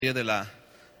de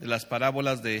las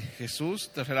parábolas de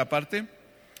Jesús, tercera parte,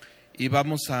 y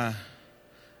vamos a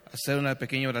hacer una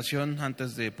pequeña oración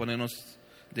antes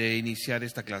de iniciar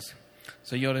esta clase.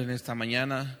 Señor, en esta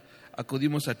mañana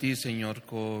acudimos a ti, Señor,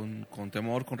 con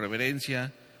temor, con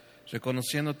reverencia,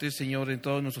 reconociéndote, Señor, en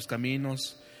todos nuestros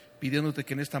caminos, pidiéndote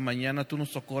que en esta mañana tú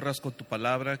nos socorras con tu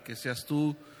palabra, que seas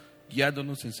tú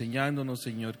guiándonos, enseñándonos,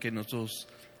 Señor, que nuestros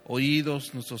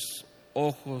oídos, nuestros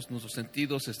ojos, nuestros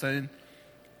sentidos estén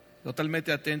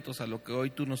totalmente atentos a lo que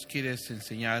hoy tú nos quieres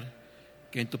enseñar,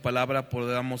 que en tu palabra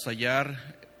podamos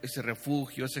hallar ese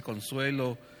refugio, ese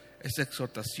consuelo, esa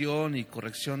exhortación y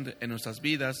corrección en nuestras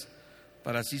vidas,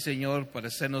 para así, Señor,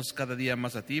 parecernos cada día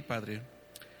más a ti, Padre.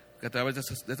 Que a través de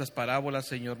estas parábolas,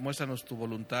 Señor, muéstranos tu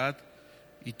voluntad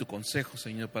y tu consejo,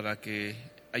 Señor, para que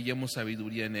hallemos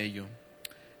sabiduría en ello.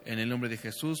 En el nombre de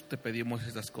Jesús te pedimos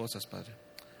estas cosas, Padre.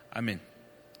 Amén.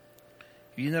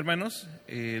 Bien, hermanos,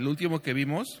 el último que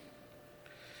vimos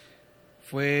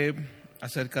fue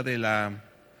acerca de la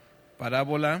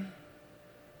parábola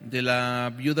de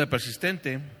la viuda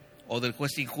persistente, o del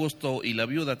juez injusto y la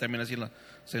viuda, también así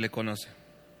se le conoce.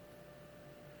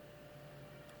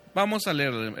 Vamos a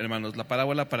leer, hermanos, la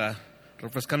parábola para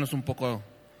refrescarnos un poco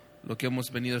lo que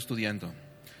hemos venido estudiando.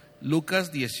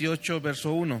 Lucas 18,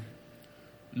 verso 1.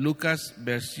 Lucas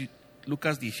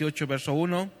 18, verso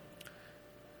 1,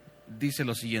 dice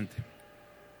lo siguiente.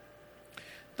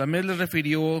 También les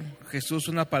refirió Jesús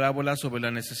una parábola sobre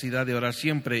la necesidad de orar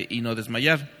siempre y no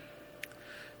desmayar,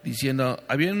 diciendo: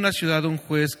 había en una ciudad un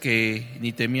juez que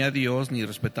ni temía a Dios ni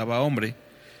respetaba a hombre.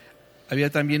 Había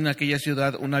también en aquella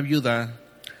ciudad una viuda,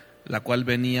 la cual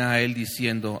venía a él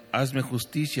diciendo: hazme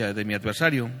justicia de mi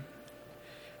adversario.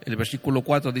 El versículo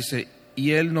 4 dice: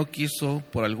 y él no quiso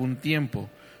por algún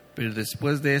tiempo, pero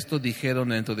después de esto dijeron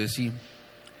dentro de sí: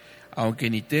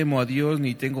 aunque ni temo a Dios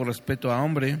ni tengo respeto a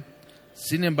hombre,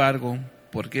 sin embargo,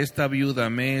 porque esta viuda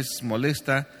me es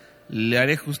molesta, le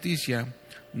haré justicia,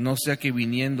 no sea que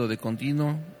viniendo de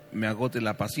continuo me agote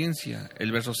la paciencia.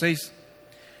 El verso 6.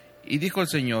 Y dijo el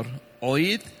Señor: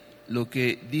 oíd lo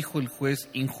que dijo el juez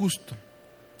injusto.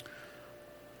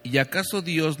 ¿Y acaso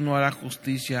Dios no hará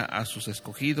justicia a sus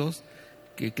escogidos,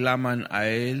 que claman a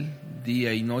Él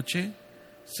día y noche?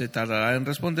 ¿Se tardará en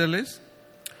responderles?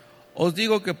 Os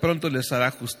digo que pronto les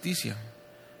hará justicia.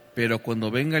 Pero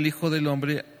cuando venga el Hijo del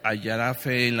Hombre, ¿hallará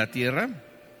fe en la tierra?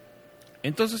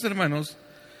 Entonces, hermanos,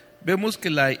 vemos que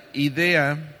la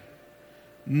idea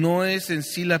no es en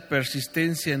sí la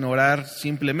persistencia en orar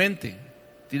simplemente,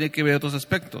 tiene que ver otros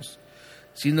aspectos,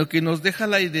 sino que nos deja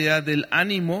la idea del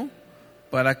ánimo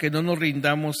para que no nos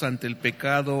rindamos ante el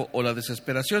pecado o la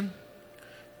desesperación,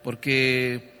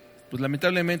 porque pues,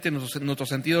 lamentablemente nuestros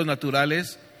sentidos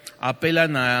naturales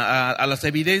apelan a las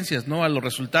evidencias, ¿no? A los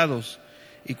resultados.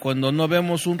 Y cuando no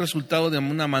vemos un resultado de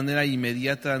una manera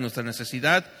inmediata a nuestra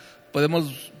necesidad,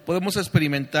 podemos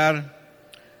experimentar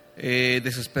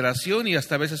desesperación y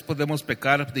hasta a veces podemos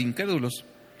pecar de incrédulos.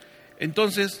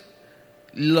 Entonces,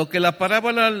 lo que la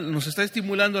parábola nos está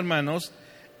estimulando, hermanos,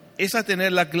 es a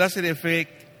tener la clase de fe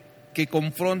que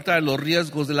confronta los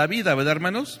riesgos de la vida, ¿verdad,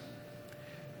 hermanos?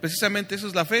 Precisamente eso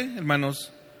es la fe,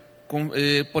 hermanos,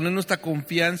 poner nuestra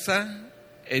confianza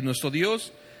en nuestro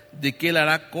Dios, de que Él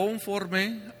hará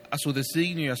conforme a su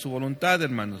designio y a su voluntad,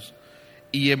 hermanos.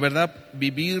 Y en verdad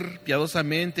vivir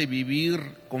piadosamente, vivir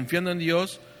confiando en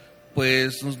Dios,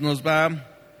 pues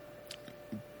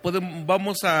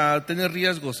vamos a tener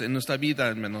riesgos en nuestra vida,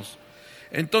 hermanos.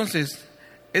 Entonces,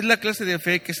 es la clase de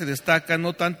fe que se destaca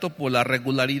no tanto por la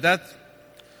regularidad,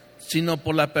 sino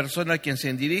por la persona a quien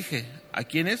se dirige. ¿A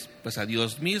quién es? Pues a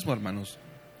Dios mismo, hermanos.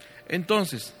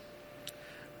 Entonces,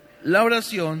 la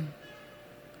oración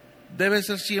debe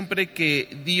ser siempre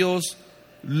que Dios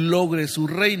logre su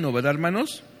reino, ¿verdad,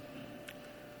 hermanos?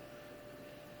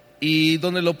 ¿Y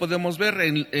dónde lo podemos ver?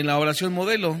 En la oración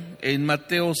modelo, en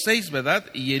Mateo 6, ¿verdad?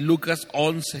 Y en Lucas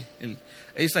 11.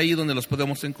 Es ahí donde los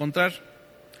podemos encontrar.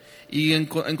 Y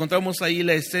encontramos ahí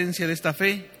la esencia de esta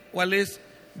fe. ¿Cuál es?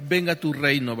 Venga tu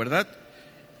reino, ¿verdad?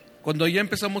 Cuando ya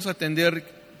empezamos a atender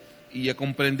y a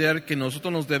comprender que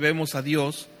nosotros nos debemos a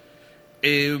Dios,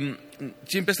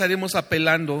 siempre estaremos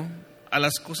apelando a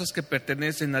las cosas que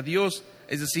pertenecen a Dios,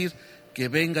 es decir, que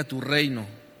venga tu reino.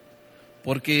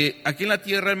 Porque aquí en la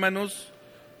tierra, hermanos,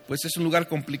 pues es un lugar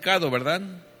complicado, ¿verdad?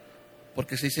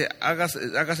 Porque se dice: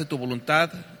 hágase tu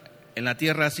voluntad en la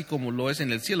tierra así como lo es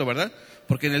en el cielo, ¿verdad?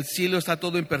 Porque en el cielo está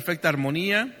todo en perfecta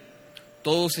armonía,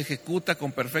 todo se ejecuta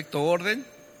con perfecto orden,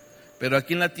 pero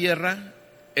aquí en la tierra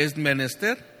es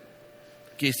menester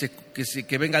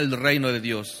que venga el reino de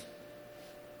Dios.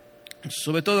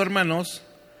 Sobre todo, hermanos,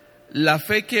 la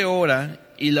fe que ora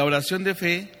y la oración de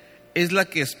fe es la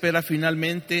que espera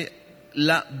finalmente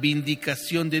la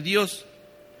vindicación de Dios.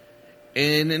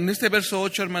 En este verso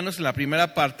 8, hermanos, en la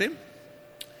primera parte,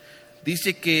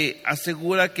 dice que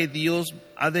asegura que Dios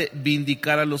ha de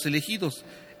vindicar a los elegidos.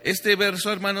 Este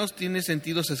verso, hermanos, tiene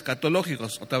sentidos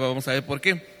escatológicos. Ahora vamos a ver por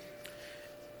qué.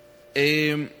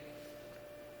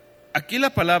 Aquí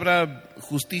la palabra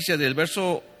justicia del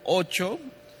verso 8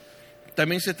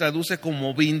 también se traduce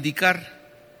como vindicar.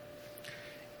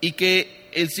 Y que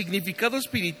el significado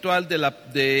espiritual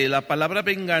de la palabra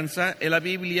venganza en la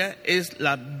Biblia es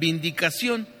la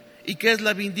vindicación. ¿Y qué es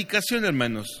la vindicación,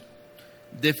 hermanos?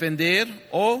 Defender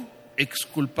o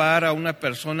exculpar a una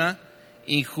persona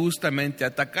injustamente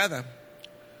atacada.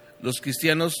 Los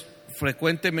cristianos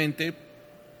frecuentemente,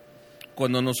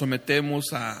 cuando nos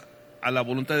sometemos a la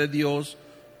voluntad de Dios,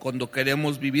 cuando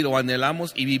queremos vivir o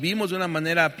anhelamos y vivimos de una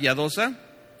manera piadosa,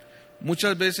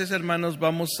 muchas veces, hermanos,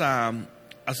 vamos a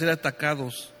ser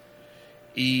atacados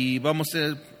y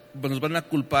nos van a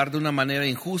culpar de una manera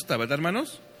injusta, ¿verdad,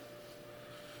 hermanos?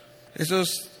 Eso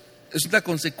es una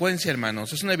consecuencia,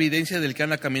 hermanos, es una evidencia del que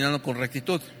anda caminando con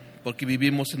rectitud, porque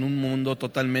vivimos en un mundo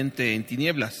totalmente en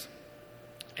tinieblas.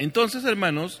 Entonces,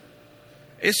 hermanos,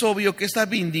 es obvio que esta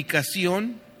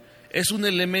vindicación es un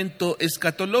elemento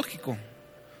escatológico,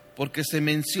 porque se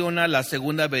menciona la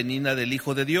segunda venida del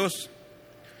Hijo de Dios.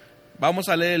 Vamos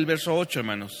a leer el verso 8,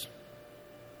 hermanos,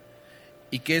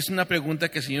 y que es una pregunta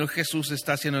que el Señor Jesús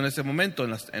está haciendo en este momento,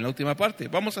 en la última parte.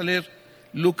 Vamos a leer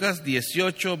Lucas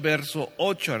 18, verso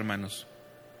 8, hermanos.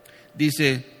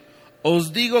 Dice: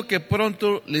 os digo que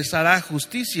pronto les hará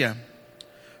justicia,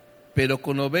 pero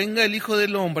cuando venga el Hijo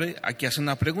del Hombre, aquí hace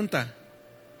una pregunta: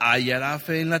 ¿hallará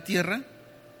fe en la tierra?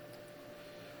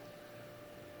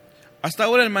 Hasta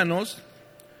ahora, hermanos,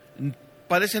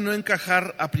 parece no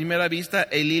encajar a primera vista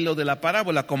el hilo de la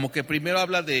parábola, como que primero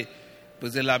habla de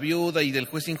la viuda y del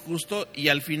juez injusto, y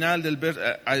al final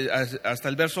hasta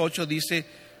el verso 8 dice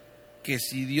que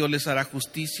si Dios les hará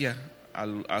justicia a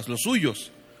los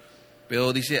suyos,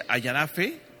 pero dice ¿hallará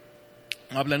fe?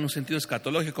 Habla en un sentido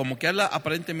escatológico, como que habla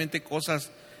aparentemente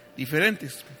cosas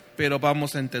diferentes, pero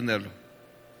vamos a entenderlo.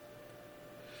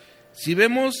 Si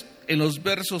vemos en los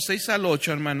versos 6 al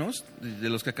 8, hermanos, de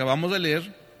los que acabamos de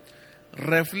leer,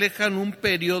 reflejan un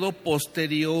periodo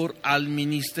posterior al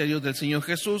ministerio del Señor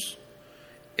Jesús.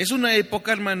 Es una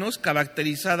época, hermanos,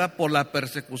 caracterizada por la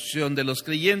persecución de los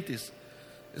creyentes.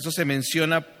 Eso se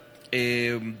menciona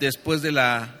después de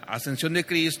la ascensión de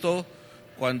Cristo,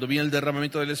 cuando viene el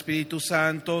derramamiento del Espíritu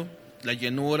Santo, la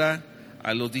llenura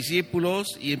a los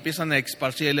discípulos y empiezan a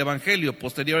esparcir el Evangelio.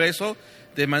 Posterior a eso,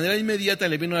 de manera inmediata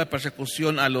le vino la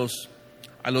persecución a los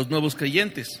nuevos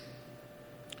creyentes.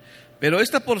 Pero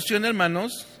esta porción,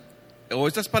 hermanos, o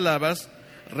estas palabras,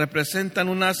 representan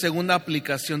una segunda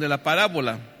aplicación de la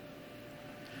parábola.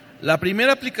 La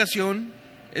primera aplicación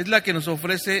es la que nos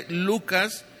ofrece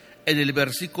Lucas en el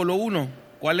versículo 1.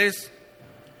 ¿Cuál es?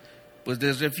 Pues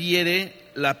les refiere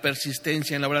la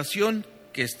persistencia en la oración,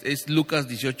 que es Lucas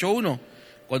 18:1,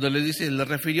 cuando les dice, le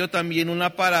refirió también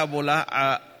una parábola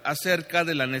acerca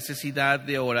de la necesidad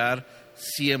de orar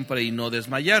siempre y no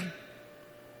desmayar.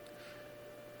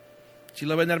 ¿Sí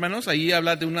lo ven, hermanos? Ahí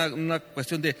habla de una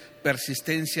cuestión de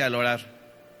persistencia al orar.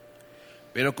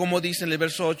 Pero como dice en el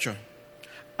verso 8,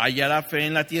 ¿hallará fe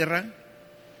en la tierra?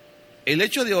 El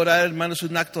hecho de orar, hermanos, es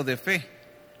un acto de fe,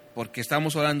 porque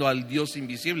estamos orando al Dios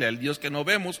invisible, al Dios que no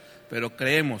vemos, pero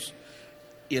creemos.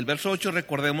 Y el verso 8,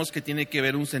 recordemos que tiene que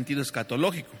ver un sentido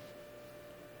escatológico.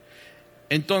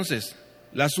 Entonces,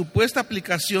 la supuesta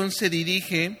aplicación se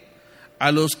dirige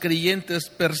a los creyentes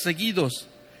perseguidos,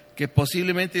 que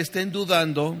posiblemente estén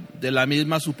dudando de la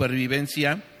misma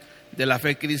supervivencia de la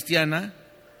fe cristiana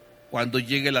cuando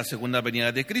llegue la segunda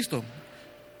venida de Cristo.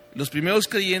 Los primeros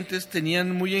creyentes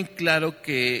tenían muy en claro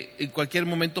que en cualquier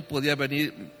momento podía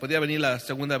venir la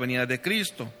segunda venida de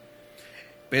Cristo.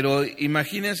 Pero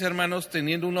imagínense, hermanos,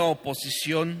 teniendo una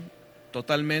oposición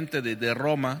totalmente de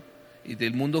Roma y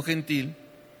del mundo gentil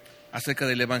acerca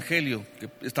del Evangelio, que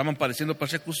estaban padeciendo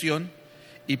persecución,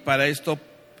 y para esto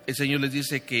el Señor les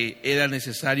dice que era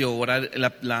necesario orar,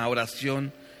 la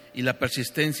oración y la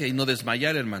persistencia y no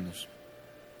desmayar, hermanos.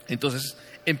 Entonces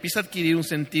empieza a adquirir un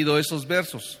sentido esos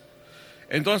versos.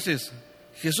 Entonces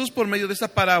Jesús, por medio de esa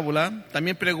parábola,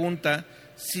 también pregunta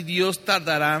si Dios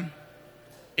tardará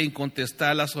en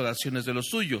contestar las oraciones de los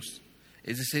suyos.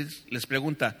 Es decir, les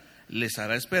pregunta, ¿les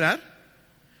hará esperar?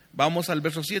 Vamos al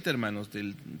verso 7, hermanos,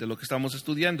 de lo que estamos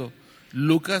estudiando.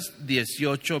 Lucas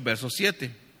 18, verso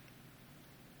 7.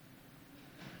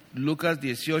 Lucas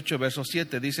 18, verso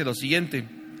 7 dice lo siguiente: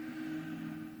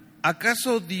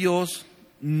 ¿acaso Dios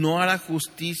no hará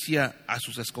justicia a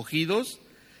sus escogidos,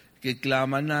 que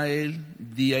claman a Él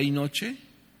día y noche,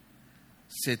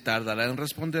 ¿se tardará en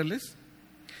responderles?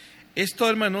 Esto,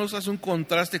 hermanos, hace un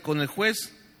contraste con el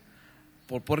juez.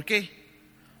 ¿Por qué?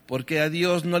 Porque a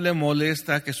Dios no le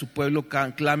molesta que su pueblo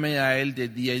clame a Él de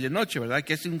día y de noche, ¿verdad?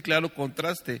 Que hace un claro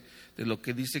contraste de lo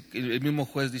que dice, el mismo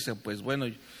juez dice, pues bueno,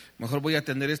 mejor voy a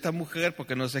atender a esta mujer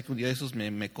porque no sé que un día de esos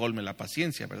me colme la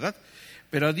paciencia, ¿verdad?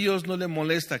 Pero a Dios no le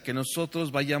molesta que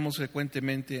nosotros vayamos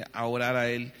frecuentemente a orar a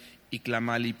Él y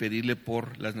clamarle y pedirle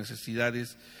por las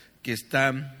necesidades que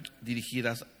están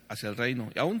dirigidas hacia el reino,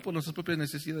 y aún por nuestras propias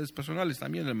necesidades personales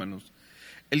también, hermanos.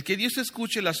 El que Dios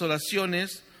escuche las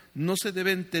oraciones no se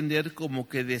debe entender como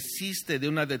que desiste de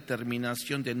una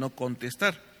determinación de no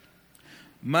contestar.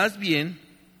 Más bien,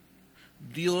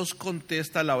 Dios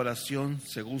contesta la oración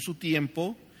según su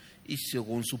tiempo y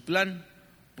según su plan,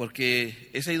 porque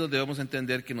es ahí donde debemos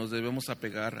entender que nos debemos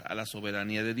apegar a la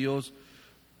soberanía de Dios,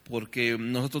 porque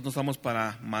nosotros no estamos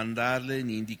para mandarle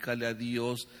ni indicarle a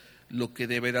Dios lo que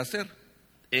debe de hacer.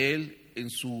 Él, en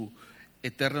su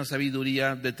eterna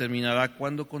sabiduría, determinará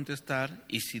cuándo contestar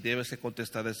y si debe ser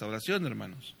contestada esa oración,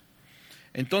 hermanos.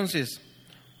 Entonces,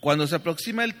 cuando se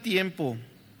aproxima el tiempo,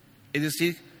 es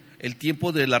decir, el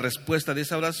tiempo de la respuesta de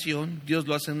esa oración, Dios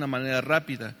lo hace de una manera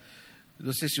rápida.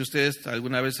 No sé si ustedes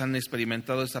alguna vez han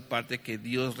experimentado esa parte que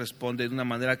Dios responde de una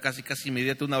manera casi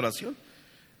inmediata a una oración.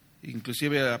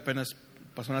 Inclusive apenas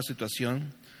pasó una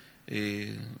situación,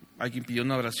 alguien pidió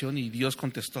una oración y Dios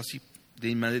contestó así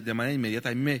de manera inmediata.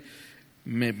 A mí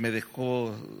me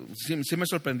dejó, sí me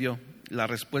sorprendió la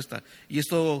respuesta, y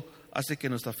esto hace que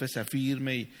nuestra fe se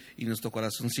afirme y nuestro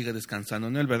corazón siga descansando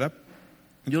en Él, ¿verdad?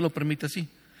 Dios lo permite así.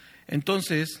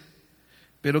 Entonces,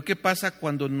 pero ¿qué pasa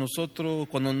cuando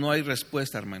no hay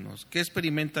respuesta, hermanos? ¿Qué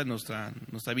experimenta nuestra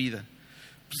vida?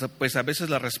 Pues a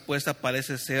veces la respuesta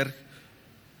parece ser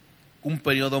un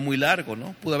periodo muy largo,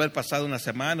 ¿no? Pudo haber pasado una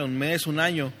semana, un mes, un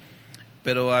año,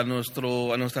 pero a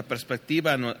nuestra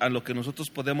perspectiva, a lo que nosotros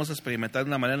podemos experimentar de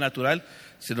una manera natural,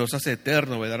 se nos hace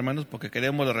eterno, ¿verdad, hermanos? Porque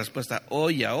queremos la respuesta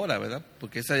hoy y ahora, ¿verdad?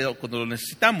 Porque es cuando lo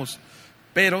necesitamos.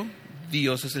 Pero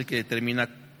Dios es el que determina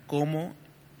cómo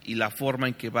y la forma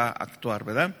en que va a actuar,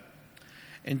 ¿verdad?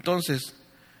 Entonces,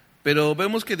 pero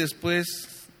vemos que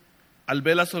después, al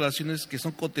ver las oraciones que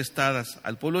son contestadas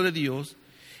al pueblo de Dios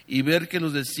y ver que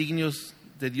los designios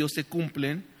de Dios se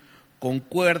cumplen,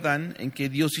 concuerdan en que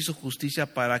Dios hizo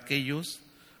justicia para ellos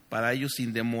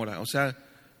sin demora. O sea,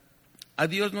 a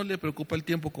Dios no le preocupa el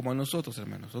tiempo como a nosotros,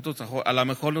 hermanos. Nosotros a lo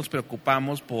mejor nos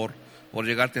preocupamos por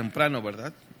llegar temprano,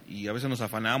 ¿verdad? Y a veces nos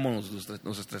afanamos,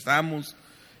 nos estresamos,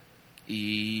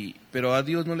 pero a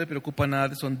Dios no le preocupa nada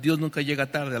de eso. Dios nunca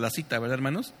llega tarde a la cita, ¿verdad,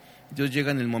 hermanos? Dios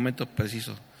llega en el momento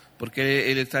preciso,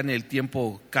 porque Él está en el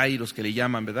tiempo kairos que le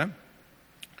llaman, ¿verdad?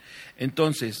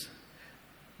 Entonces,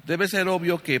 debe ser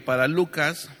obvio que para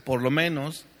Lucas, por lo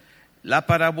menos, la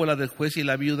parábola del juez y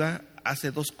la viuda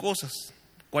hace dos cosas.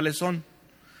 ¿Cuáles son?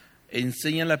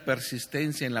 Enseña la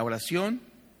persistencia en la oración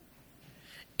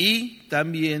y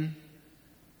también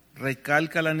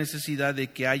recalca la necesidad de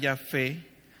que haya fe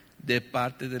de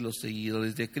parte de los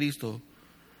seguidores de Cristo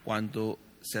cuando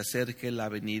se acerque la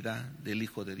venida del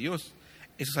Hijo de Dios.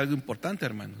 Eso es algo importante,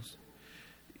 hermanos.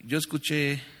 Yo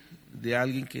escuché de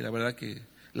alguien que la verdad que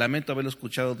lamento haberlo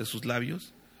escuchado de sus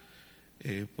labios,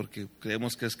 porque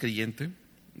creemos que es creyente,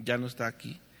 ya no está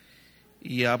aquí,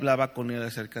 y hablaba con él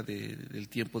acerca del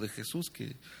tiempo de Jesús,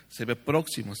 que se ve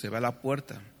próximo, se ve a la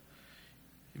puerta.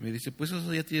 Y me dice, pues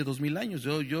eso ya tiene 2000 años.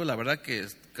 Yo la verdad que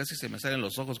casi se me salen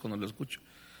los ojos cuando lo escucho.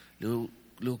 Le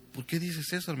digo, ¿por qué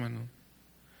dices eso, hermano?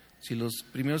 Si los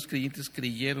primeros creyentes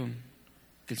creyeron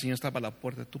que el Señor estaba a la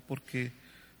puerta, ¿tú por qué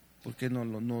no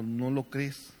lo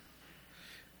crees?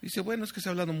 Dice, bueno, es que se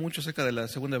ha hablado mucho acerca de la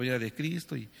segunda venida de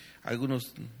Cristo y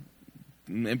algunos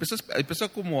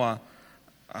empezó como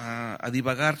a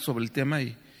divagar sobre el tema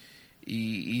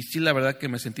y sí, la verdad que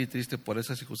me sentí triste por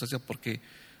esa circunstancia, porque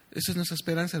esa es nuestra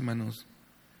esperanza, hermanos.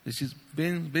 Decir,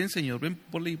 ven Señor, ven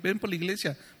por la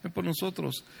iglesia, ven por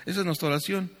nosotros. Esa es nuestra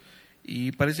oración.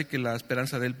 Y parece que la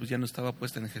esperanza de Él pues ya no estaba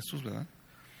puesta en Jesús, ¿verdad?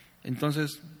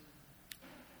 Entonces,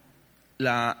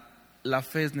 la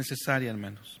fe es necesaria,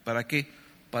 hermanos. ¿Para qué?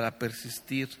 Para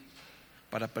persistir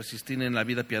en la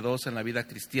vida piadosa, en la vida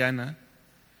cristiana.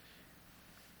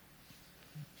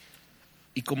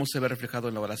 ¿Y cómo se ve reflejado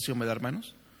en la oración, verdad,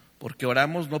 hermanos? Porque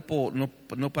oramos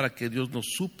no para que Dios nos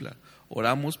supla,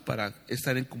 oramos para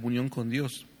estar en comunión con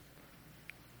Dios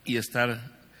y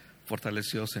estar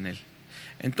fortalecidos en Él.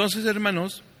 Entonces,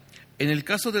 hermanos, en el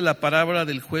caso de la parábola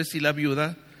del juez y la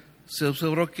viuda, se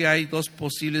observó que hay dos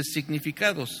posibles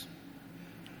significados.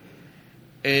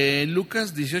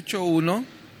 Lucas 18:1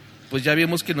 pues ya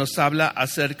vimos que nos habla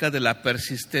acerca de la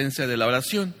persistencia de la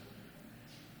oración.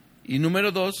 Y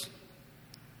número 2,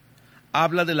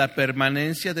 habla de la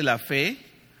permanencia de la fe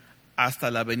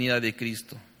hasta la venida de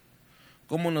Cristo.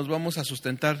 ¿Cómo nos vamos a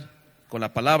sustentar? Con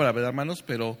la palabra, ¿verdad, hermanos?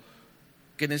 Pero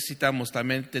 ¿qué necesitamos?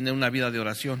 También tener una vida de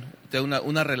oración, tener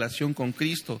una relación con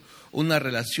Cristo, una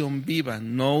relación viva,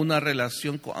 no una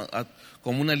relación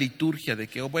como una liturgia de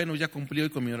que, bueno, ya cumplí hoy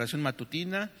con mi oración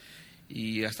matutina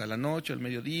y hasta la noche, al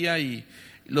mediodía, y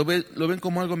lo ven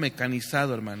como algo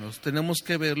mecanizado, hermanos. Tenemos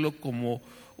que verlo como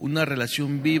una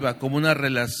relación viva, como una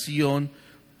relación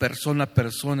persona a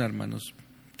persona, hermanos.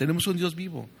 Tenemos un Dios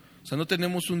vivo, o sea, no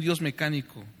tenemos un Dios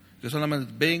mecánico, que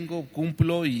solamente vengo,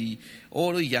 cumplo y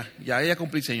oro y ya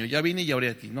cumplí, Señor, ya vine y oré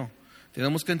a ti. No,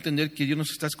 tenemos que entender que Dios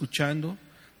nos está escuchando,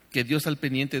 que Dios está al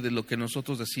pendiente de lo que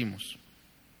nosotros decimos.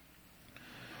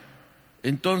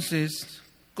 Entonces,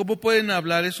 ¿cómo pueden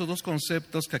hablar esos dos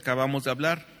conceptos que acabamos de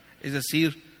hablar? Es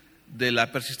decir, de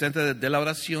la persistencia de la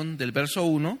oración del verso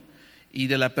 1 y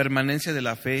de la permanencia de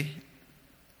la fe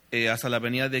hasta la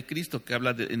venida de Cristo, que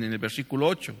habla en el versículo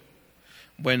 8.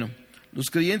 Bueno, los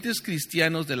creyentes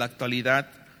cristianos de la actualidad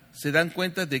se dan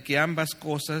cuenta de que ambas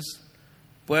cosas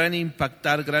pueden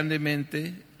impactar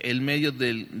grandemente el medio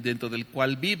dentro del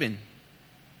cual viven.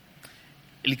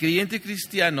 El creyente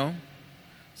cristiano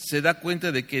se da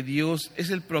cuenta de que Dios es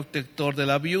el protector de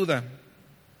la viuda.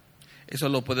 Eso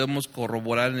lo podemos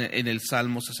corroborar en el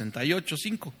Salmo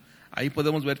 68:5. Ahí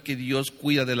podemos ver que Dios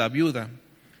cuida de la viuda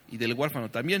y del huérfano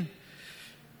también.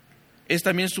 Es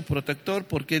también su protector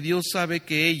porque Dios sabe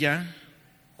que ella,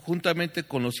 juntamente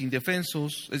con los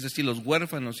indefensos, es decir, los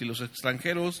huérfanos y los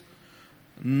extranjeros,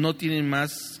 no tienen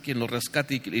más quien los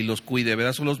rescate y los cuide,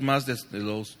 ¿verdad? Son los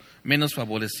los menos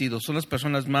favorecidos, son las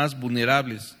personas más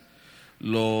vulnerables,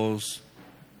 los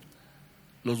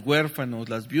huérfanos,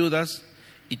 las viudas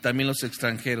y también los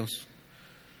extranjeros.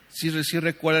 Sí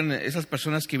recuerdan esas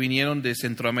personas que vinieron de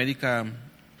Centroamérica,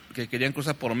 que querían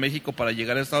cruzar por México para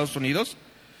llegar a Estados Unidos.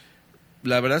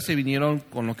 La verdad se vinieron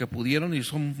con lo que pudieron y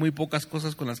son muy pocas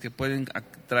cosas con las que pueden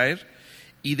traer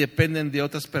y dependen de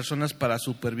otras personas para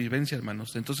supervivencia,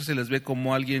 hermanos. Entonces se les ve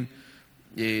como alguien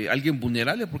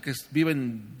vulnerable porque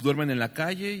duermen en la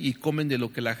calle y comen de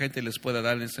lo que la gente les pueda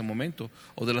dar en ese momento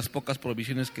o de las pocas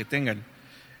provisiones que tengan.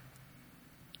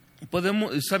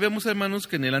 Sabemos, hermanos,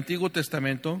 que en el Antiguo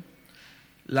Testamento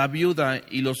la viuda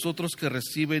y los otros que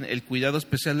reciben el cuidado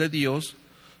especial de Dios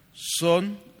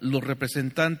son los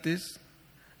representantes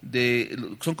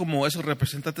son como esos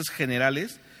representantes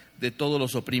generales de todos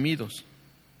los oprimidos.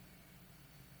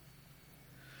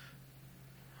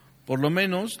 Por lo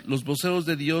menos los voceros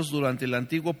de Dios durante el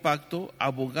antiguo pacto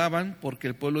abogaban porque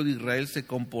el pueblo de Israel se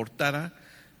comportara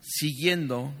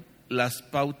siguiendo las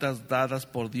pautas dadas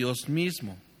por Dios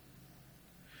mismo.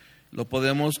 Lo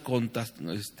podemos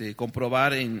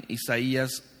comprobar en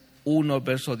Isaías 1,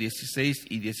 versos 16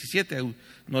 y 17.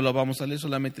 No lo vamos a leer,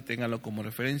 solamente ténganlo como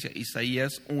referencia.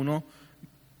 Isaías 1,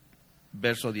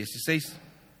 verso 16.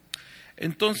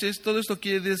 Entonces, todo esto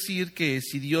quiere decir que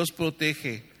si Dios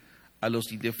protege a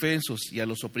los indefensos y a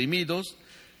los oprimidos,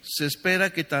 se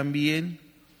espera que también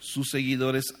sus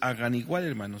seguidores hagan igual,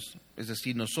 hermanos. Es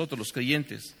decir, nosotros, los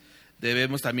creyentes,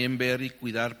 debemos también ver y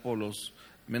cuidar por los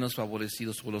menos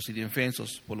favorecidos, por los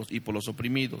indefensos y por los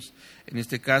oprimidos. En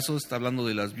este caso está hablando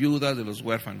de las viudas, de los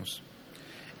huérfanos.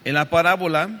 En la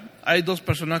parábola hay dos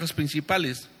personajes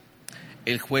principales,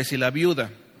 el juez y la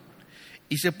viuda,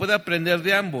 y se puede aprender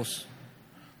de ambos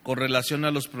con relación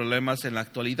a los problemas en la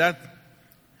actualidad.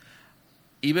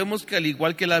 Y vemos que al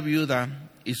igual que la viuda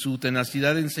y su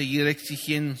tenacidad en seguir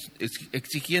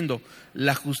exigiendo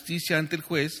la justicia ante el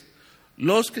juez,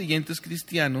 los creyentes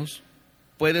cristianos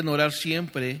pueden orar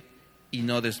siempre y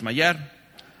no desmayar.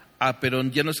 Pero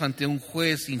ya no es ante un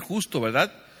juez injusto,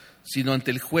 ¿verdad? Sino ante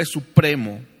el juez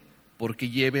supremo, porque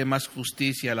lleve más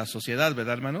justicia a la sociedad,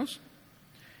 ¿verdad, hermanos?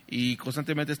 Y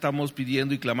constantemente estamos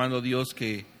pidiendo y clamando a Dios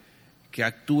que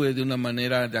actúe de una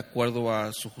manera de acuerdo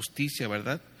a su justicia,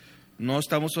 ¿verdad? No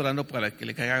estamos orando para que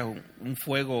le caiga un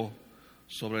fuego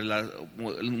sobre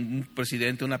un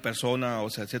presidente, una persona,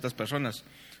 o sea, ciertas personas,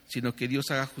 sino que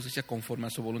Dios haga justicia conforme a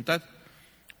su voluntad.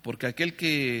 Porque aquel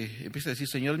que empieza a decir,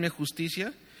 Señor, mi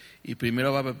justicia, y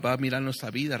primero va a mirar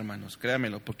nuestra vida, hermanos,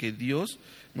 créanmelo, porque Dios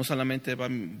no solamente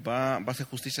va a hacer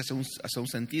justicia hacia un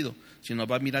sentido, sino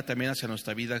va a mirar también hacia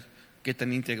nuestra vida, qué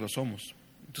tan íntegros somos.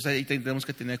 Entonces ahí tenemos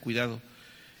que tener cuidado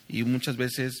y muchas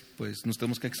veces pues nos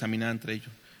tenemos que examinar entre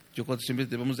ellos. Yo siempre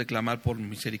debemos de clamar por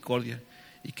misericordia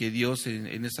y que Dios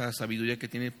en esa sabiduría que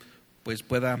tiene pues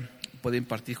pueda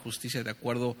impartir justicia de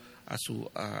acuerdo a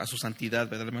su santidad,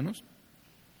 ¿verdad, hermanos?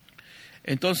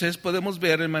 Entonces podemos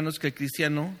ver, hermanos, que el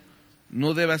cristiano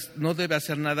no debe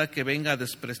hacer nada que venga a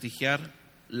desprestigiar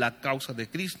la causa de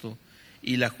Cristo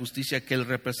y la justicia que Él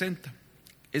representa.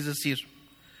 Es decir,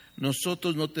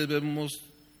 nosotros no debemos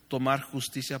tomar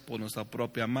justicia por nuestra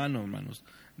propia mano, hermanos.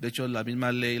 De hecho, la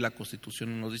misma ley, la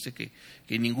Constitución, nos dice que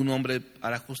ningún hombre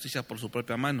hará justicia por su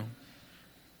propia mano.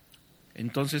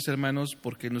 Entonces, hermanos,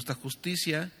 porque nuestra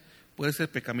justicia puede ser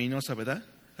pecaminosa, ¿verdad?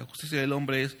 La justicia del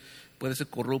hombre puede ser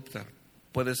corrupta,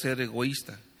 puede ser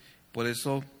egoísta. Por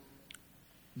eso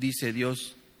dice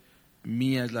Dios,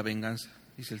 mía es la venganza,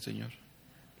 dice el Señor.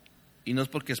 Y no es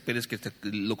porque esperes que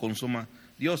lo consuma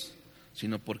Dios,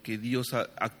 sino porque Dios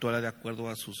actuará de acuerdo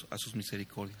a sus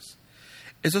misericordias.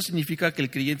 Eso significa que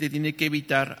el creyente tiene que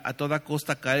evitar a toda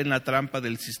costa caer en la trampa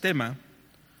del sistema,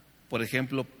 por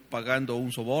ejemplo, pagando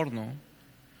un soborno,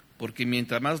 porque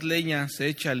mientras más leña se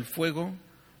echa al fuego,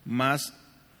 más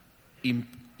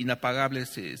inapagable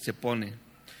se pone.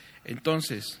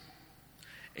 Entonces,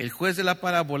 el juez de la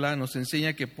parábola nos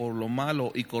enseña que por lo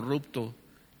malo y corrupto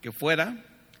que fuera,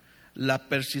 la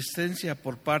persistencia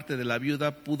por parte de la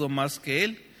viuda pudo más que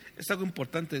él. Es algo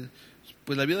importante,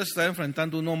 pues la viuda se estaba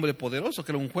enfrentando a un hombre poderoso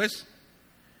que era un juez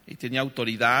y tenía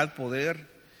autoridad, poder,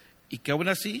 y que aún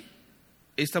así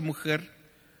esta mujer,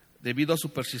 debido a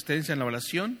su persistencia en la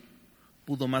oración,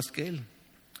 pudo más que él.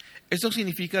 Esto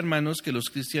significa, hermanos, que los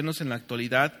cristianos en la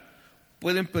actualidad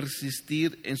pueden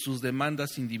persistir en sus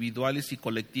demandas individuales y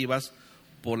colectivas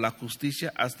por la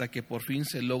justicia hasta que por fin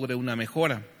se logre una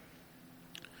mejora.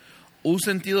 Un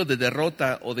sentido de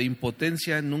derrota o de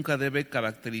impotencia nunca debe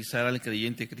caracterizar al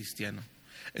creyente cristiano.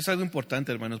 Es algo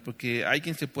importante, hermanos, porque hay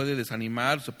quien se puede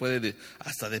desanimar, se puede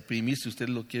hasta deprimir, si usted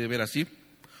lo quiere ver así,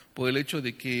 por el hecho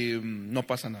de que no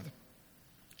pasa nada.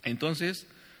 Entonces,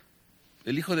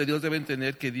 el Hijo de Dios debe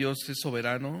entender que Dios es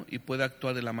soberano y puede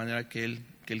actuar de la manera que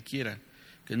Él quiera.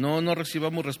 Que no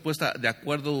recibamos respuesta de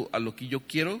acuerdo a lo que yo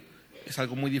quiero, es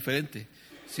algo muy diferente.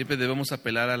 Siempre debemos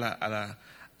apelar a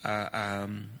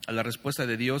la respuesta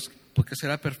de Dios, porque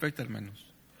será perfecta, hermanos.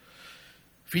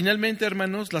 Finalmente,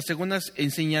 hermanos, la segunda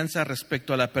enseñanza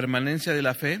respecto a la permanencia de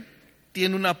la fe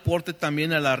tiene un aporte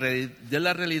también de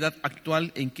la realidad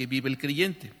actual en que vive el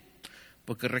creyente.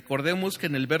 Porque recordemos que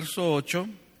en el verso 8,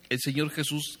 el Señor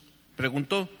Jesús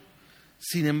preguntó,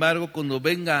 sin embargo, cuando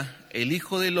venga el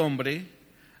Hijo del Hombre,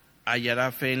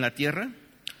 ¿hallará fe en la tierra?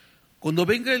 Cuando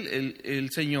venga el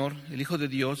Señor, el Hijo de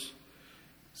Dios,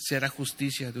 se hará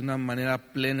justicia de una manera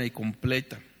plena y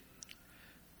completa.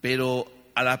 Pero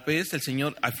a la vez el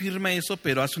Señor afirma eso,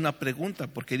 pero hace una pregunta,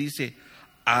 porque dice,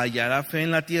 ¿hallará fe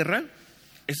en la tierra?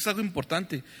 Eso es algo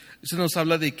importante. Eso nos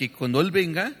habla de que cuando Él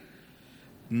venga,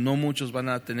 no muchos van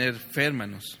a tener fe,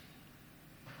 hermanos.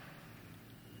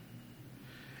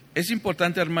 Es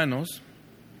importante, hermanos,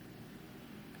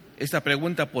 esta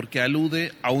pregunta porque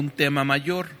alude a un tema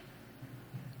mayor,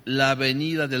 la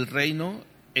venida del reino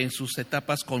en sus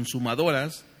etapas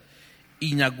consumadoras,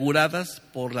 inauguradas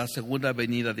por la segunda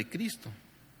venida de Cristo.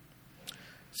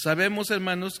 Sabemos,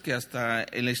 hermanos, que hasta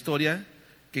en la historia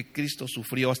que Cristo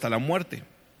sufrió hasta la muerte,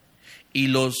 y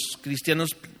los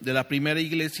cristianos de la primera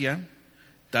iglesia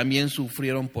también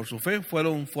sufrieron por su fe,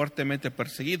 fueron fuertemente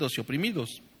perseguidos y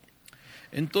oprimidos.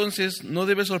 Entonces, no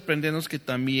debe sorprendernos que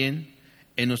también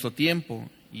en nuestro tiempo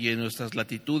y en nuestras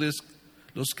latitudes,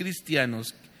 los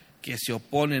cristianos que se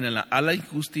oponen a la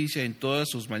injusticia en todas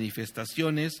sus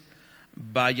manifestaciones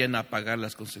vayan a pagar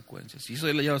las consecuencias. Y eso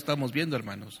ya lo estamos viendo,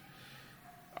 hermanos.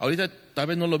 Ahorita tal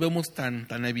vez no lo vemos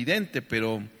tan evidente,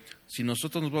 pero si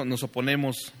nosotros nos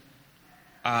oponemos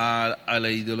a la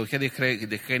ideología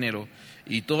de género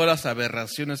y todas las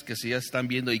aberraciones que se ya están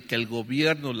viendo y que el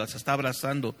gobierno las está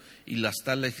abrazando y las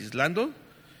está legislando,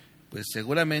 pues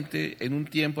seguramente en un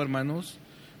tiempo, hermanos,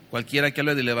 cualquiera que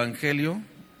hable del Evangelio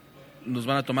nos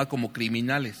van a tomar como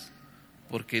criminales,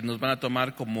 porque nos van a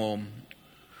tomar como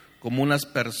unas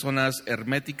personas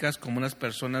herméticas, como unas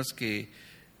personas que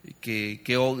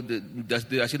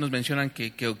así nos mencionan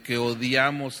que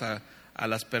odiamos a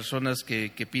las personas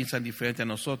que piensan diferente a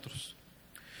nosotros.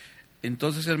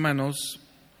 Entonces, hermanos,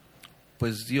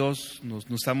 pues Dios nos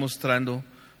está mostrando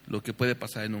lo que puede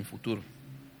pasar en un futuro.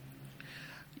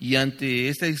 Y ante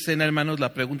esta escena, hermanos,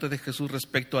 la pregunta de Jesús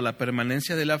respecto a la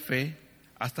permanencia de la fe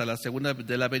hasta la segunda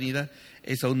de la venida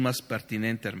es aún más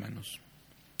pertinente, hermanos.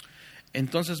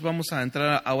 Entonces vamos a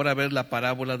entrar ahora a ver la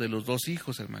parábola de los dos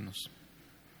hijos, hermanos.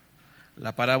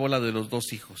 La parábola de los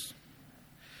dos hijos.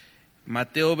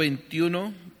 Mateo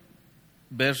 21,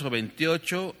 verso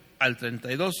 28 al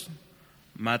 32.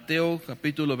 Mateo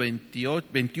capítulo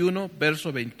 21,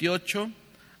 verso 28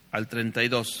 al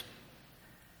 32.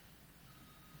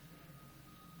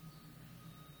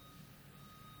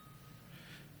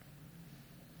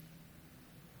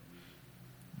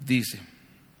 dice: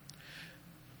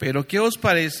 ¿pero qué os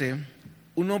parece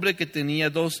un hombre que tenía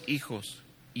 2 hijos,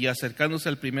 y acercándose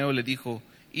al primero le dijo: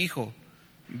 Hijo,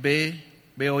 ve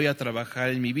hoy a trabajar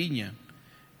en mi viña?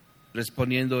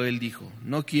 Respondiendo él dijo: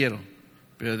 No quiero.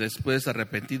 Pero después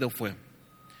arrepentido fue.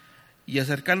 Y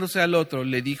acercándose al otro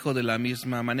le dijo de la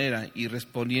misma manera, y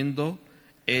respondiendo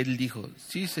él dijo: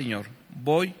 Sí, Señor,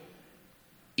 voy,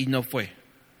 y no fue.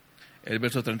 El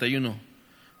verso 31: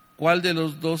 ¿cuál de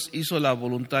los 2 hizo la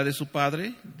voluntad de su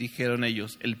padre? Dijeron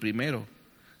ellos: el primero.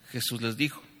 Jesús les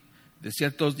dijo: de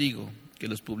cierto os digo que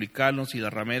los publicanos y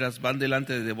las rameras van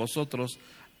delante de vosotros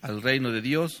al reino de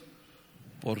Dios,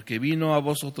 porque vino a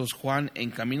vosotros Juan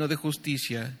en camino de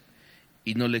justicia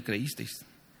y no le creísteis,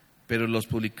 pero los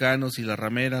publicanos y las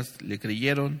rameras le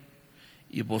creyeron.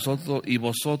 Y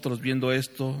vosotros viendo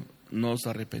esto no os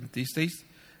arrepentisteis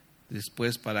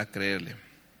después para creerle.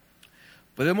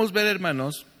 Podemos ver,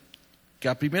 hermanos, que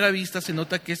a primera vista se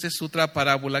nota que esta es otra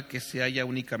parábola que se halla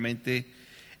únicamente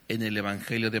en el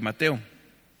Evangelio de Mateo.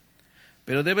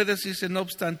 Pero debe decirse, no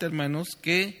obstante, hermanos,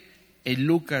 que en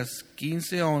Lucas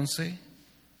 15:11,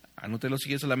 anótelo si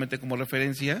quiere solamente como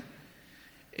referencia,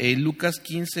 en Lucas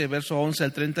 15, verso 11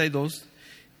 al 32,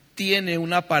 tiene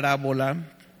una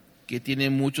parábola que tiene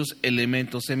muchos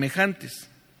elementos semejantes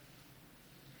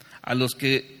a los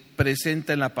que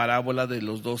presenta en la parábola de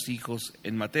los 2 hijos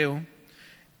en Mateo.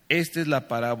 Esta es la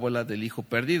parábola del hijo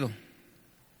perdido. O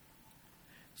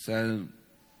sea,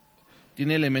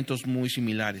 tiene elementos muy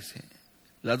similares.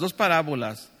 Las 2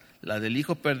 parábolas, la del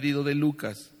hijo perdido de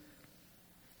Lucas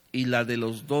y la de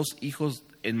los 2 hijos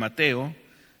en Mateo,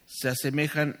 se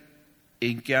asemejan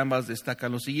en que ambas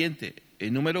destacan lo siguiente.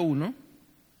 El número uno,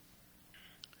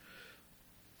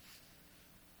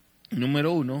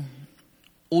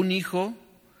 un hijo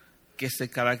que se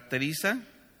caracteriza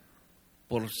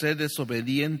por ser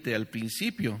desobediente al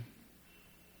principio,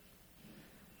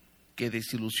 que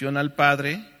desilusiona al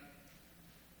padre,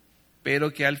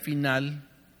 pero que al final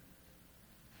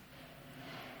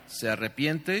se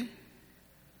arrepiente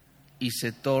y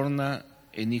se torna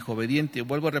en hijo obediente.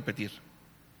 Vuelvo a repetir.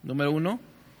 Número 1,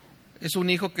 es un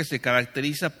hijo que se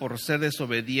caracteriza por ser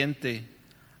desobediente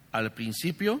al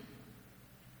principio,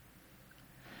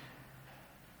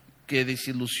 que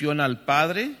desilusiona al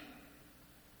padre,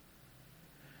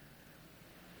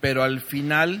 pero al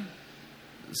final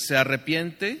se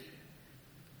arrepiente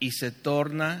y se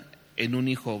torna en un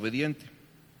hijo obediente.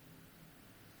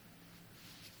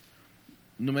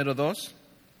 Número 2,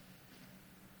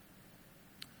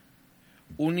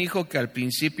 un hijo que al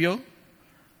principio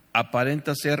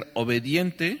aparenta ser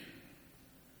obediente,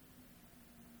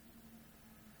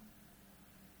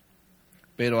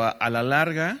 pero a la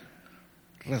larga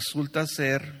resulta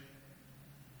ser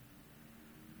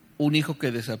un hijo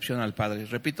que decepciona al padre.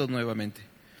 Repito nuevamente,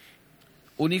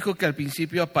 un hijo que al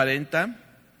principio aparenta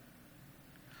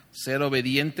ser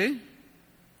obediente,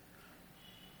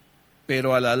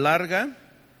 pero a la larga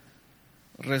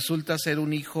resulta ser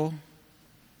un hijo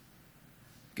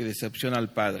que decepciona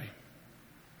al padre.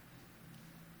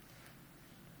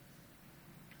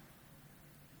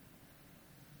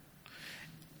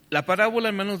 La parábola,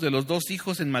 hermanos, de los 2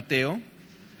 hijos en Mateo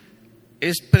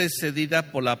es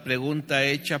precedida por la pregunta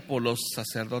hecha por los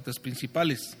sacerdotes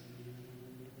principales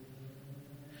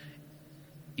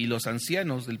y los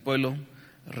ancianos del pueblo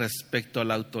respecto a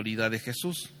la autoridad de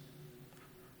Jesús.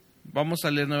 Vamos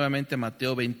a leer nuevamente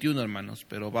Mateo 21, hermanos,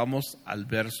 pero vamos al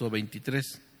verso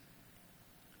 23.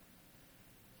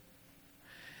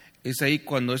 Es ahí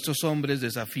cuando estos hombres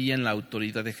desafían la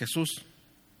autoridad de Jesús.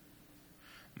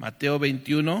 Mateo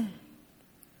 21,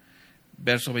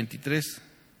 verso 23.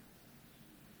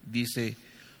 Dice: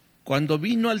 cuando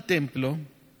vino al templo,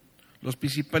 los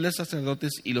principales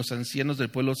sacerdotes y los ancianos del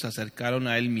pueblo se acercaron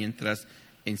a él mientras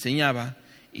enseñaba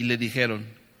y le dijeron: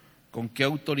 ¿con qué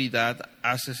autoridad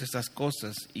haces estas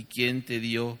cosas y quién te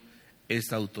dio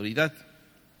esta autoridad?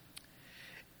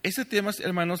 Ese tema,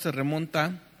 hermanos, se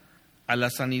remonta a la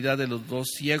sanidad de los 2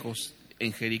 ciegos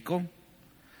en Jericó.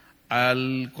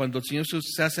 Cuando el Señor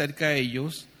Jesús se acerca a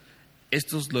ellos,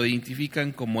 estos lo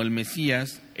identifican como el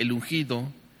Mesías, el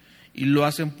ungido, y lo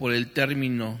hacen por el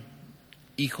término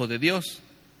Hijo de Dios.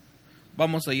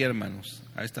 Vamos ahí, hermanos,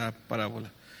 a esta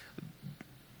parábola.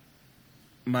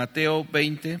 Mateo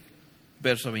 20,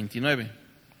 verso 29.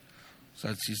 O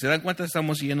sea, si se dan cuenta,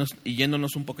 estamos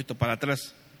yéndonos un poquito para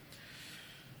atrás.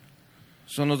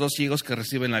 Son los 2 ciegos que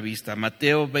reciben la vista.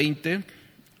 Mateo 20,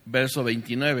 verso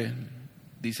 29,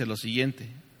 dice lo siguiente: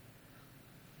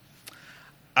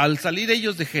 al salir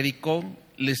ellos de Jericó,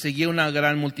 les seguía una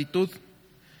gran multitud,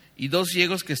 y 2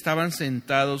 ciegos que estaban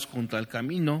sentados junto al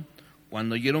camino,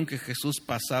 cuando oyeron que Jesús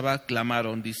pasaba,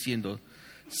 clamaron diciendo: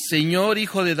 Señor,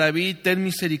 Hijo de David, ten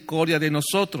misericordia de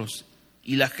nosotros.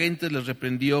 Y la gente les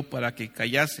reprendió para que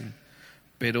callasen.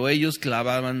 Pero ellos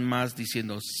clamaban más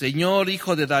diciendo: Señor,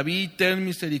 Hijo de David, ten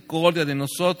misericordia de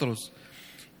nosotros.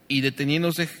 Y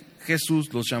deteniéndose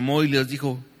Jesús los llamó y les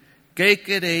dijo: ¿qué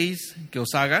queréis que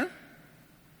os haga?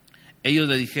 Ellos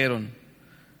le dijeron: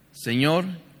 Señor,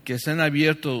 que se han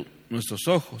abierto nuestros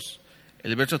ojos.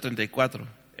 El verso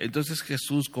 34. Entonces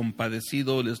Jesús,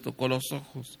 compadecido, les tocó los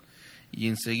ojos y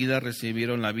enseguida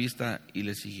recibieron la vista y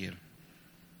le siguieron.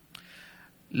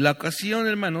 La ocasión,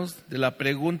 hermanos, de la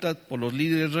pregunta por los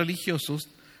líderes religiosos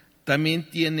también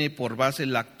tiene por base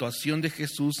la actuación de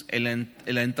Jesús en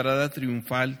la entrada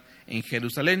triunfal en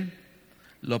Jerusalén.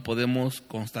 Lo podemos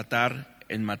constatar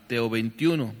en Mateo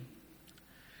 21.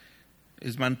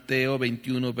 Es Mateo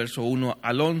 21, verso 1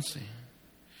 al 11.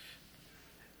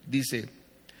 Dice: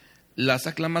 las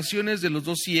aclamaciones de los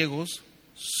dos ciegos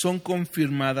son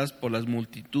confirmadas por las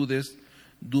multitudes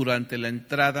durante la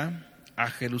entrada a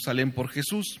Jerusalén por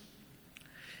Jesús.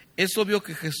 Es obvio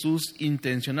que Jesús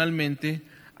intencionalmente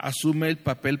asume el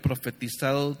papel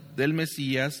profetizado del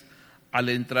Mesías al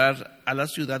entrar a la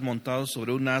ciudad montado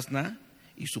sobre un asna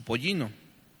y su pollino.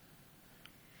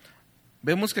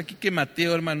 Vemos que aquí que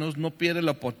Mateo, hermanos, no pierde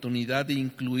la oportunidad de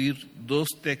incluir dos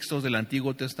textos del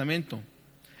Antiguo Testamento,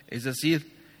 es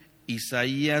decir,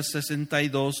 Isaías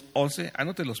 62, 11,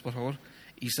 anótelos por favor,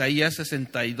 Isaías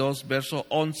 62, verso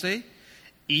 11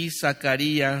 y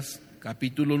Zacarías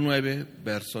capítulo 9,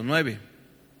 verso 9.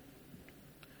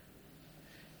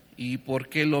 ¿Y por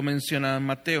qué lo menciona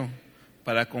Mateo?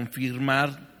 Para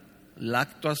confirmar la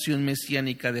actuación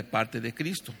mesiánica de parte de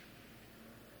Cristo.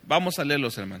 Vamos a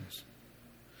leerlos, hermanos.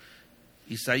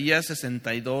 Isaías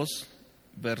 62,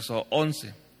 verso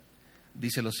 11,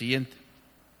 dice lo siguiente: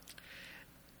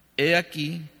 He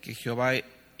aquí que Jehová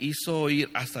hizo oír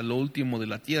hasta lo último de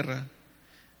la tierra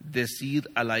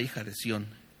decir a la hija de Sión: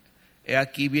 He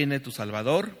aquí viene tu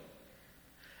Salvador,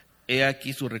 he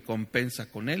aquí su recompensa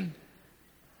con él,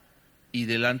 y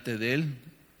delante de él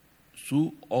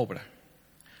su obra.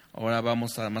 Ahora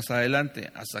vamos más adelante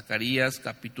a Zacarías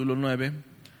capítulo 9,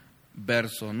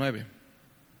 verso 9.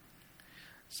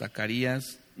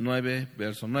 Zacarías 9,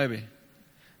 verso 9,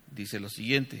 dice lo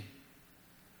siguiente: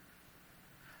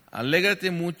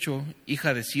 Alégrate mucho,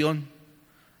 hija de Sión,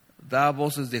 da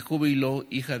voces de júbilo,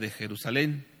 hija de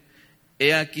Jerusalén.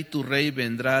 He aquí tu rey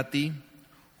vendrá a ti,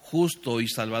 justo y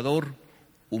salvador,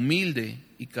 humilde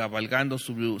y cabalgando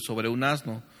sobre un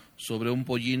asno, sobre un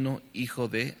pollino, hijo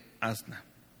de asna.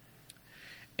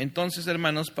 Entonces,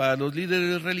 hermanos, para los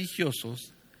líderes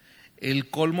religiosos, el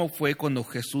colmo fue cuando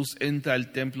Jesús entra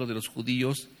al templo de los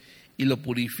judíos y lo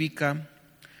purifica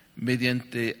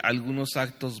mediante algunos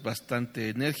actos bastante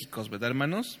enérgicos, ¿verdad,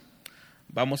 hermanos?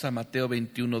 Vamos a Mateo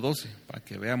 21, 12, para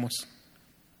que veamos.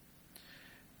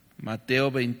 Mateo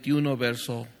 21,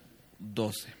 verso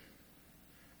 12.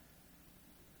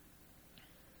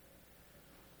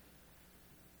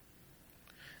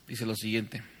 Dice lo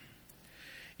siguiente: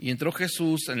 Y entró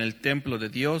Jesús en el templo de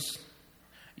Dios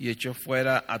y echó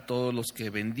fuera a todos los que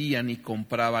vendían y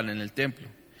compraban en el templo,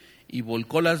 y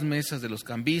volcó las mesas de los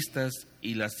cambistas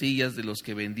y las sillas de los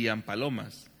que vendían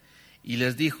palomas. Y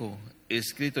les dijo: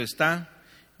 escrito está,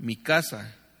 mi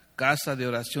casa, casa de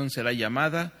oración será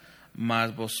llamada,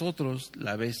 mas vosotros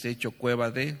la habéis hecho cueva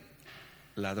de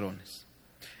ladrones.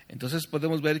 Entonces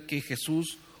podemos ver que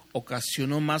Jesús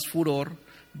ocasionó más furor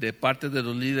de parte de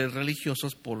los líderes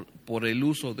religiosos por el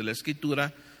uso de la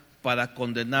Escritura para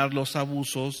condenar los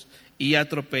abusos y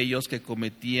atropellos que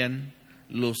cometían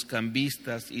los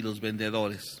cambistas y los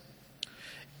vendedores.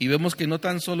 Y vemos que no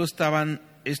tan solo estaban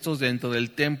estos dentro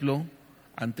del templo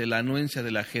ante la anuencia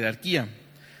de la jerarquía,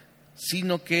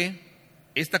 sino que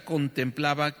ésta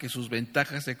contemplaba que sus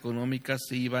ventajas económicas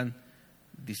se iban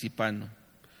disipando.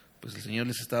 Pues el Señor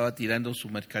les estaba tirando su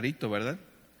mercadito, ¿verdad?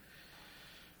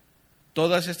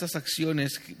 Todas estas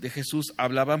acciones de Jesús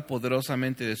hablaban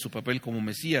poderosamente de su papel como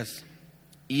Mesías,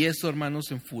 y eso,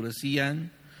 hermanos,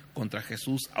 enfurecían contra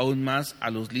Jesús aún más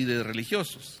a los líderes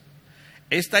religiosos.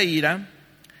 Esta ira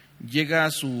llega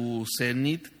a su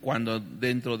cenit cuando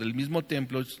dentro del mismo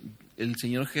templo el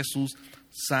Señor Jesús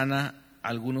sana a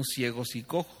algunos ciegos y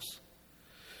cojos.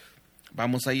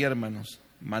 Vamos ahí, hermanos.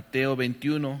 Mateo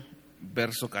 21,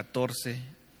 verso 14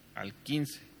 al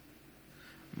 15.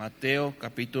 Mateo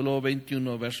capítulo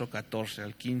 21, verso 14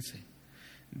 al 15.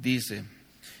 Dice: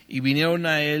 Y vinieron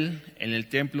a él en el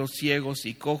templo ciegos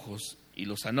y cojos, y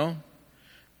los sanó.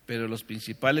 Pero los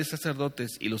principales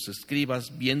sacerdotes y los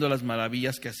escribas, viendo las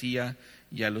maravillas que hacía,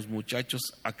 y a los muchachos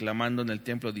aclamando en el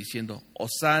templo, diciendo: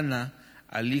 Hosana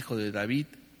al Hijo de David,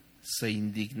 se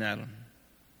indignaron.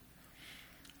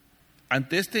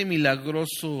 Ante este milagro,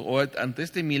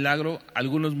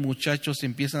 algunos muchachos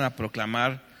empiezan a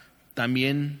proclamar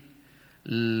también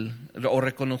o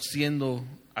reconociendo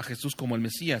a Jesús como el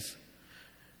Mesías.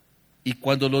 Y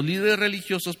cuando los líderes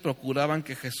religiosos procuraban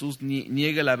que Jesús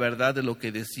niegue la verdad de lo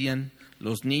que decían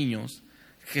los niños,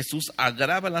 Jesús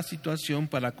agrava la situación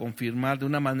para confirmar de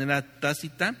una manera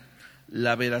tácita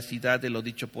la veracidad de lo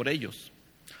dicho por ellos.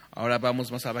 Ahora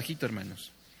vamos más abajito,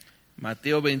 hermanos.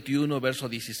 Mateo 21, verso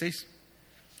 16.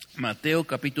 Mateo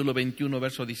capítulo 21,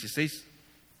 verso 16.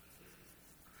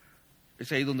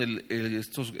 Es ahí donde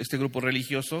este grupo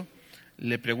religioso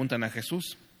le preguntan a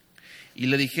Jesús. Y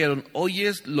le dijeron,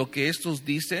 ¿oyes lo que estos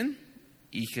dicen?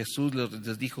 Y Jesús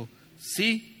les dijo,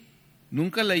 sí,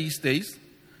 ¿nunca leísteis?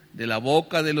 De la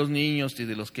boca de los niños y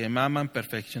de los que maman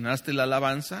perfeccionaste la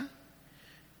alabanza.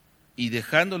 Y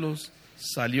dejándolos,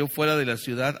 salió fuera de la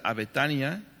ciudad a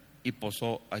Betania y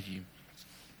posó allí.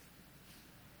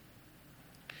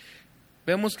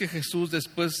 Vemos que Jesús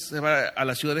después se va a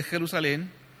la ciudad de Jerusalén,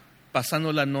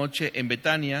 pasando la noche en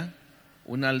Betania,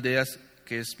 una aldea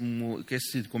que es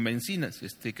circunvecina,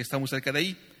 que está muy cerca de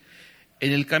ahí.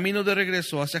 En el camino de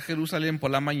regreso hacia Jerusalén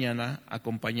por la mañana,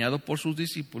 acompañado por sus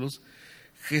discípulos,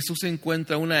 Jesús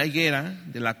encuentra una higuera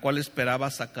de la cual esperaba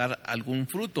sacar algún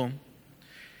fruto,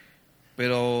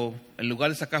 pero en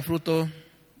lugar de sacar fruto,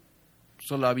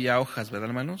 solo había hojas, ¿verdad,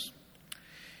 hermanos?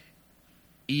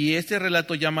 Y este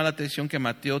relato llama la atención que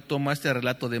Mateo toma este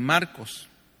relato de Marcos.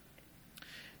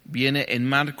 Viene en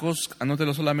Marcos,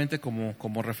 anótelo solamente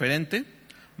como referente,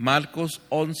 Marcos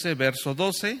 11, verso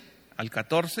 12 al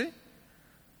 14,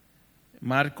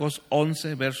 Marcos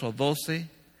 11, verso 12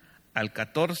 al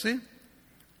 14,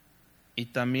 y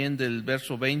también del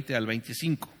verso 20 al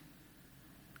 25.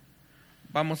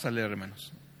 Vamos a leer,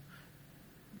 hermanos.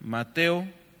 Mateo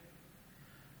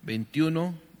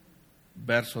 21,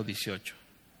 verso 18.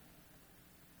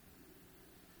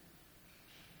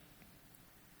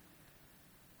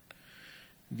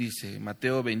 Dice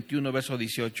Mateo 21, verso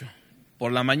 18.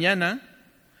 Por la mañana,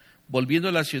 volviendo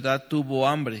a la ciudad, tuvo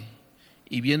hambre,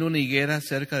 y viendo una higuera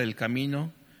cerca del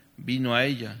camino, vino a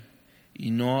ella,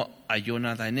 y no halló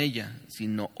nada en ella,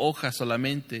 sino hojas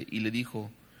solamente, y le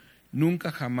dijo,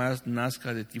 nunca jamás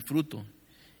nazca de ti fruto.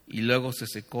 Y luego se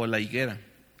secó la higuera.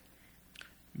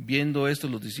 Viendo esto,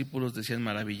 los discípulos decían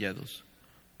maravillados,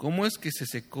 ¿cómo es que se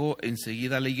secó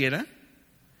enseguida la higuera?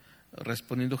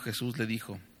 Respondiendo Jesús le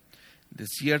dijo, de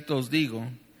cierto os digo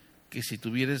que si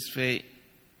tuviereis fe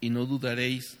y no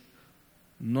dudaréis,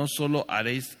 no solo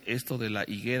haréis esto de la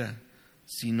higuera,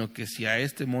 sino que si a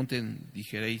este monte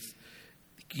dijereis,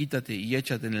 quítate y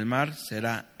échate en el mar,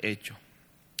 será hecho.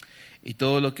 Y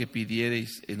todo lo que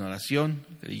pidiereis en oración,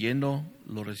 creyendo,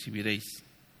 lo recibiréis.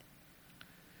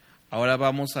 Ahora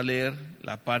vamos a leer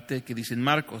la parte que dice en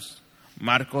Marcos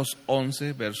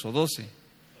 11, verso 12.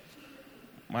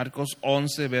 Marcos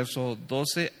 11, verso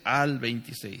 12 al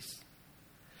 26.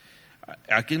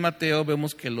 Aquí en Mateo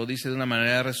vemos que lo dice de una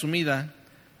manera resumida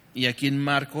y aquí en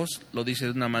Marcos lo dice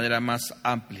de una manera más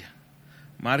amplia.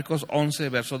 Marcos 11,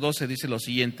 verso 12 dice lo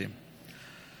siguiente.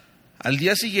 Al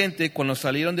día siguiente, cuando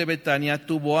salieron de Betania,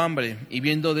 tuvo hambre y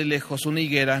viendo de lejos una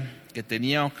higuera que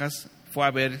tenía hojas, fue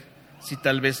a ver si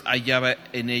tal vez hallaba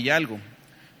en ella algo.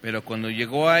 Pero cuando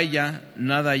llegó a ella,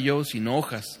 nada halló sino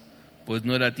hojas, pues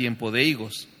no era tiempo de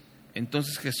higos.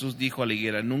 Entonces Jesús dijo a la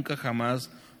higuera, nunca jamás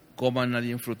coma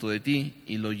nadie fruto de ti,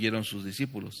 y lo oyeron sus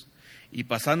discípulos. Y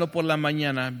pasando por la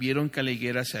mañana, vieron que la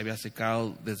higuera se había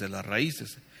secado desde las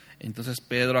raíces. Entonces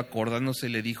Pedro, acordándose,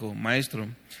 le dijo, Maestro,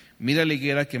 mira la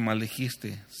higuera que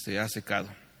maldijiste, se ha secado.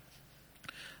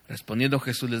 Respondiendo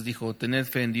Jesús les dijo, tened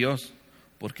fe en Dios,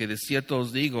 porque de cierto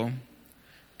os digo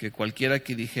que cualquiera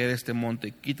que dijera a este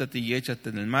monte, quítate y échate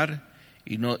en el mar,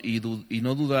 y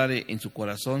no dudare en su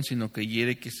corazón, sino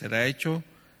creyere que será hecho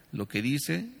lo que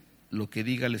dice, lo que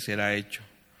diga le será hecho.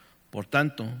 Por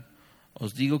tanto,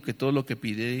 os digo que todo lo que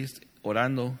pidéis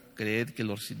orando, creed que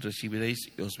lo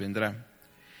recibiréis y os vendrá.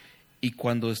 Y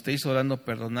cuando estéis orando,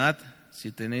 perdonad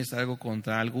si tenéis algo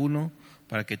contra alguno,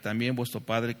 para que también vuestro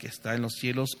Padre que está en los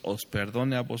cielos os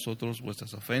perdone a vosotros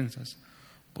vuestras ofensas.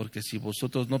 Porque si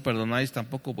vosotros no perdonáis,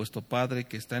 tampoco vuestro Padre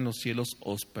que está en los cielos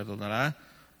os perdonará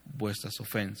vuestras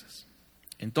ofensas.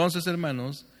 Entonces,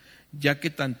 hermanos, ya que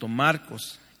tanto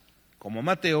Marcos como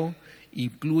Mateo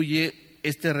incluye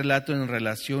este relato en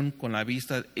relación con la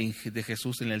vista de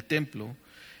Jesús en el templo,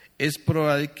 es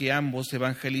probable que ambos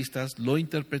evangelistas lo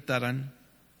interpretaran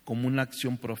como una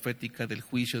acción profética del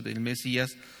juicio del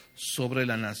Mesías sobre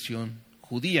la nación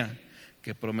judía,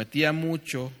 que prometía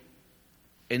mucho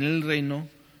en el reino,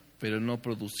 pero no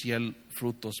producía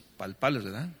frutos palpables,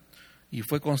 ¿verdad? Y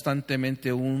fue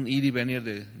constantemente un ir y venir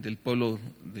del pueblo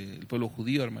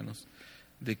judío, hermanos,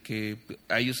 de que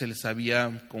a ellos se les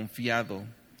había confiado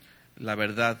la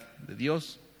verdad de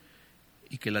Dios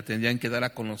y que la tendrían que dar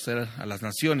a conocer a las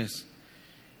naciones.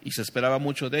 Y se esperaba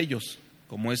mucho de ellos,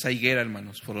 como esa higuera,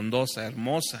 hermanos, frondosa,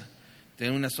 hermosa,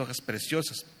 tenía unas hojas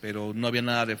preciosas, pero no había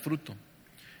nada de fruto.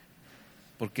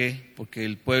 ¿Por qué? Porque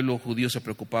el pueblo judío se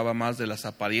preocupaba más de las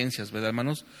apariencias, ¿verdad,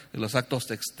 hermanos? De los actos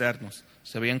externos.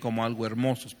 Se veían como algo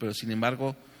hermosos, pero sin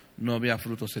embargo no había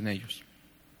frutos en ellos.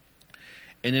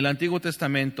 En el Antiguo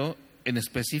Testamento, en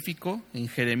específico, en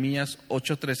Jeremías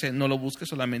 8:13, no lo busque,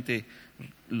 solamente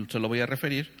se lo voy a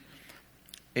referir,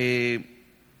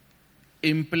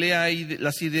 emplea ahí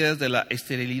las ideas de la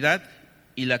esterilidad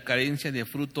y la carencia de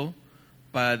fruto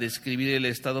para describir el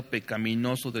estado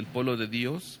pecaminoso del pueblo de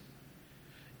Dios,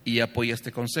 y apoya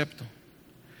este concepto,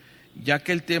 ya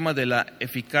que el tema de la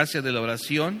eficacia de la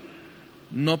oración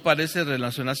no parece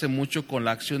relacionarse mucho con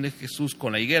la acción de Jesús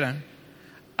con la higuera.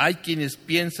 Hay quienes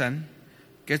piensan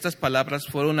que estas palabras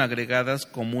fueron agregadas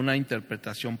como una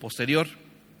interpretación posterior.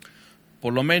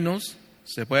 Por lo menos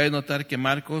se puede notar que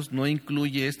Marcos no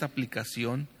incluye esta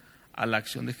aplicación a la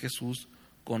acción de Jesús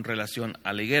con relación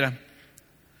a la higuera.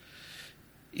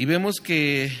 Y vemos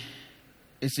que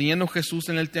enseñando Jesús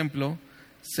en el templo,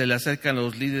 se le acercan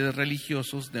los líderes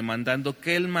religiosos demandando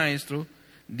que el maestro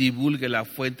divulgue la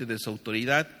fuente de su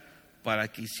autoridad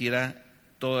para que hiciera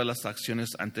todas las acciones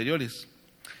anteriores,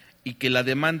 y que la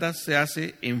demanda se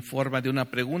hace en forma de una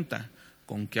pregunta: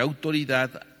 ¿con qué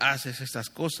autoridad haces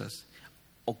estas cosas?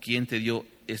 ¿O quién te dio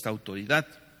esta autoridad?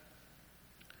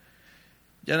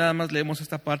 Ya nada más leemos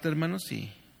esta parte, hermanos,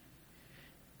 y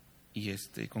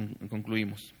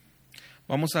concluimos.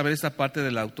 Vamos a ver esta parte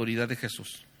de la autoridad de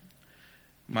Jesús.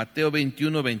 Mateo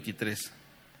 21:23.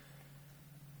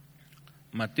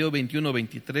 Mateo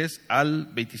 21:23 al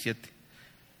 27.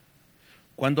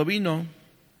 Cuando vino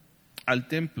al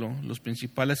templo, los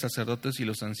principales sacerdotes y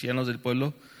los ancianos del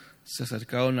pueblo se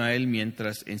acercaron a él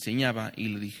mientras enseñaba y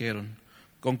le dijeron: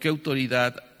 ¿con qué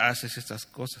autoridad haces estas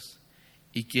cosas?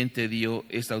 ¿Y quién te dio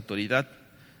esta autoridad?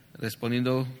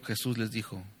 Respondiendo Jesús les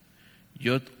dijo: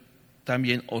 yo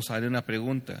también os haré una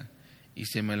pregunta, y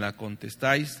si me la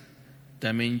contestáis,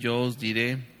 también yo os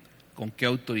diré con qué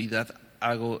autoridad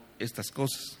hago estas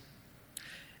cosas.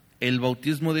 El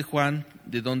bautismo de Juan,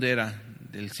 ¿de dónde era?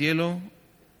 ¿Del cielo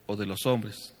o de los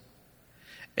hombres?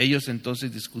 Ellos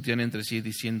entonces discutían entre sí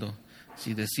diciendo: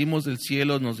 si decimos del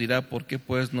cielo, nos dirá por qué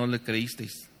pues no le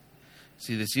creísteis.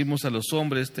 Si decimos a los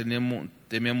hombres,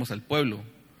 tememos al pueblo,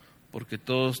 porque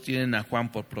todos tienen a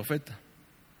Juan por profeta.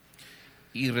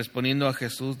 Y respondiendo a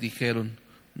Jesús dijeron: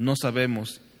 no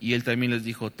sabemos. Y él también les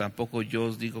dijo: tampoco yo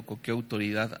os digo con qué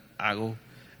autoridad hago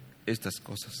estas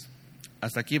cosas.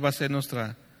 Hasta aquí va a ser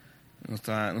nuestro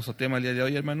tema el día de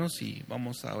hoy, hermanos, y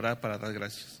vamos a orar para dar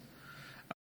gracias.